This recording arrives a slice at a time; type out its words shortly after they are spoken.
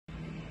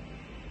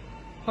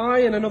Hi,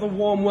 and another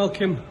warm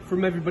welcome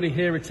from everybody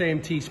here at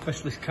AMT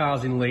Specialist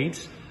Cars in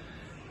Leeds.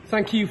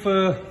 Thank you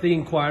for the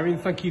inquiry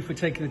and thank you for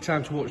taking the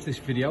time to watch this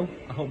video.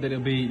 I hope that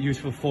it'll be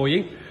useful for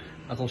you,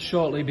 as I'll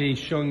shortly be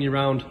showing you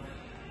around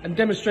and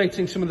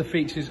demonstrating some of the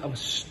features of a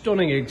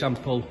stunning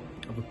example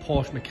of a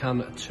Porsche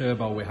Macan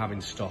Turbo we have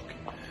in stock.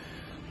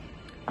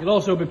 You'll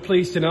also be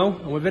pleased to know,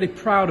 and we're very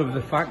proud of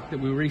the fact that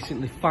we were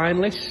recently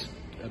finalists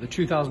at the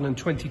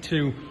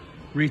 2022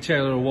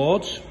 Retailer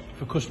Awards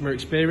for Customer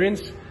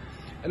Experience,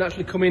 and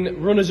actually come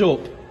in runners-up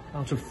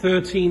out of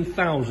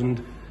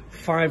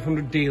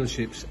 13,500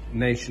 dealerships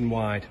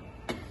nationwide.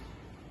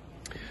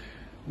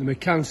 The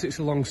Macan sits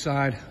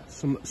alongside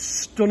some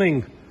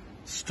stunning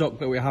stock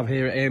that we have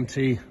here at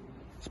AMT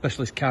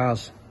Specialist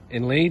Cars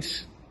in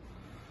Leeds.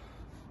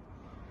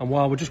 And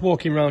while we're just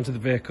walking around to the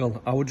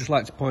vehicle, I would just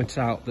like to point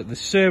out that the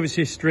service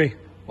history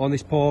on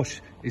this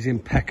Porsche is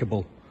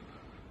impeccable.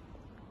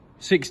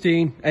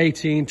 16,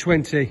 18,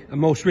 20,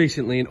 and most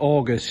recently in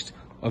August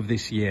of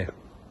this year.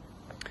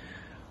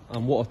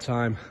 And what a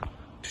time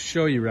to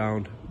show you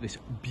around this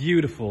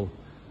beautiful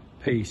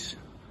piece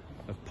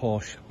of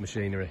Porsche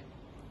machinery.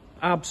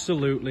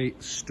 Absolutely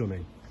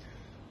stunning.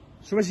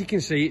 So as you can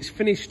see, it's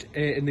finished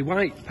in the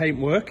white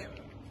paintwork.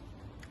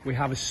 We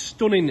have a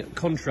stunning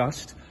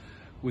contrast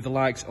with the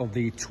likes of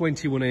the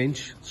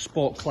 21-inch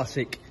Sport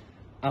Classic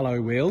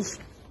alloy wheels.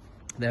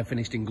 They're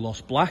finished in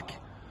gloss black.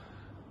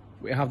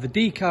 We have the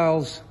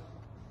decals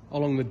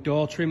along the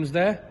door trims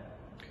there,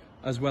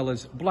 as well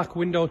as black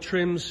window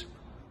trims,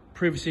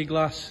 privacy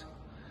glass,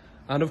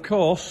 and of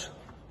course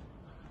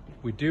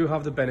we do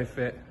have the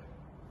benefit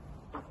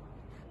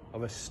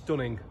of a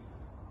stunning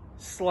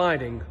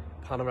sliding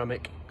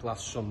panoramic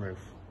glass sunroof.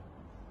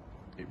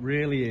 It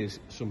really is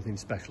something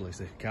special, is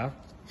this car.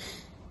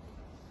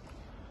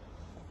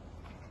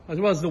 As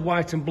well as the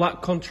white and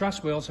black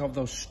contrast, we also have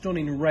those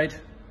stunning red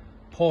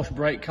Porsche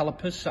brake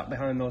calipers sat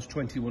behind those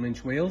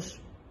 21-inch wheels.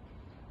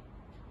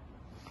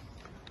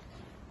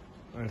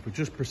 And if we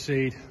just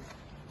proceed,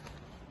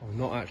 I've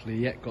not actually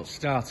yet got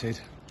started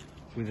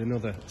with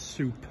another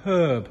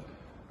superb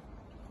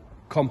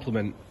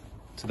compliment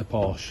to the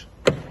Porsche.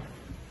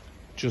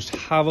 Just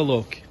have a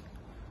look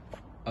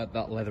at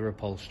that leather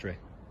upholstery.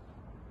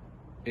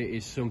 It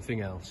is something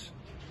else.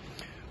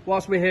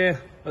 Whilst we're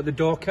here at the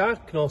door card,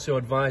 I can also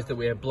advise that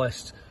we are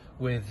blessed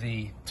with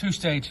the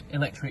two-stage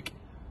electric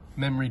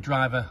memory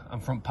driver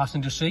and front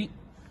passenger seat.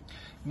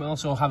 You may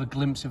also have a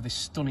glimpse of this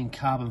stunning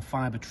carbon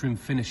fibre trim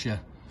finisher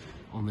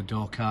on the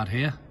door card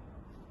here.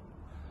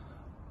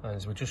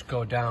 As we just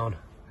go down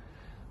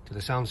to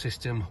the sound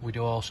system, we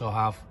do also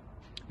have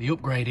the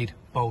upgraded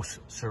Bose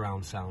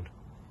surround sound.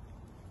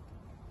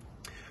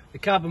 The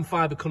carbon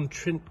fibre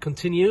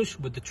continues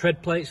with the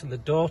tread plates and the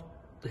door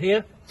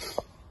here.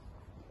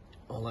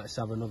 Oh, let's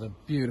have another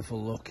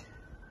beautiful look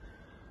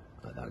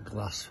at that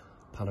glass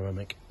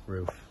panoramic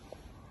roof.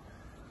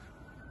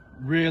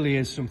 Really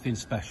is something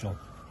special.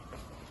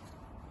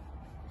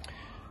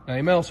 Now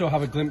you may also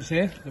have a glimpse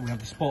here that we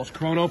have the Sports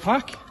Chrono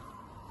pack.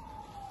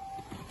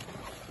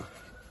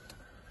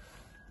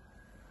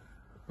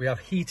 We have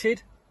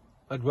heated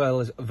as well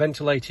as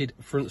ventilated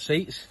front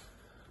seats,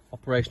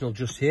 operational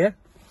just here,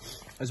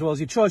 as well as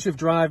your choice of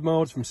drive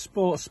modes from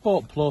Sport,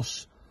 Sport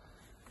Plus.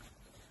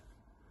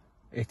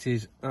 It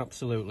is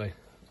absolutely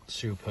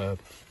superb.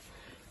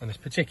 And this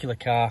particular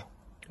car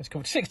has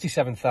covered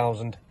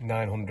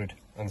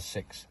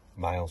 67,906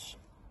 miles.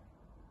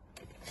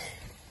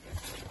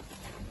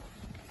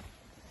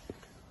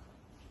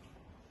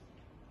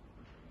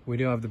 We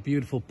do have the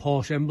beautiful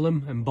Porsche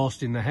emblem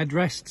embossed in the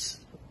headrests.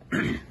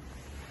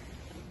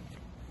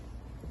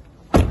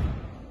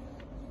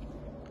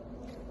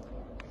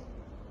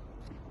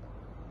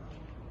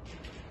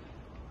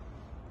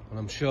 And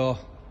I'm sure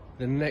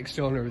the next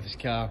owner of this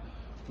car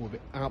will be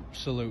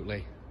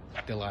absolutely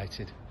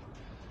delighted.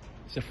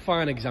 It's a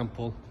fine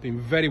example,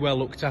 been very well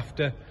looked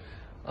after,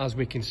 as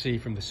we can see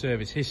from the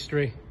service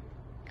history.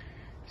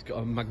 It's got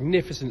a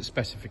magnificent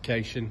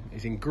specification,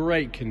 it's in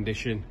great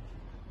condition,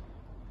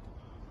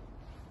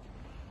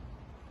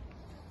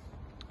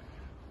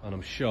 and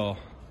I'm sure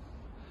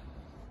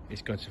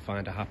it's going to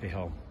find a happy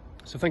home.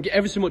 So thank you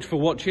ever so much for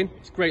watching,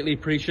 it's greatly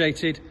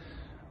appreciated,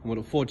 and we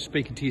look forward to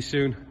speaking to you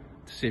soon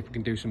to see if we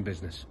can do some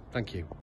business. Thank you.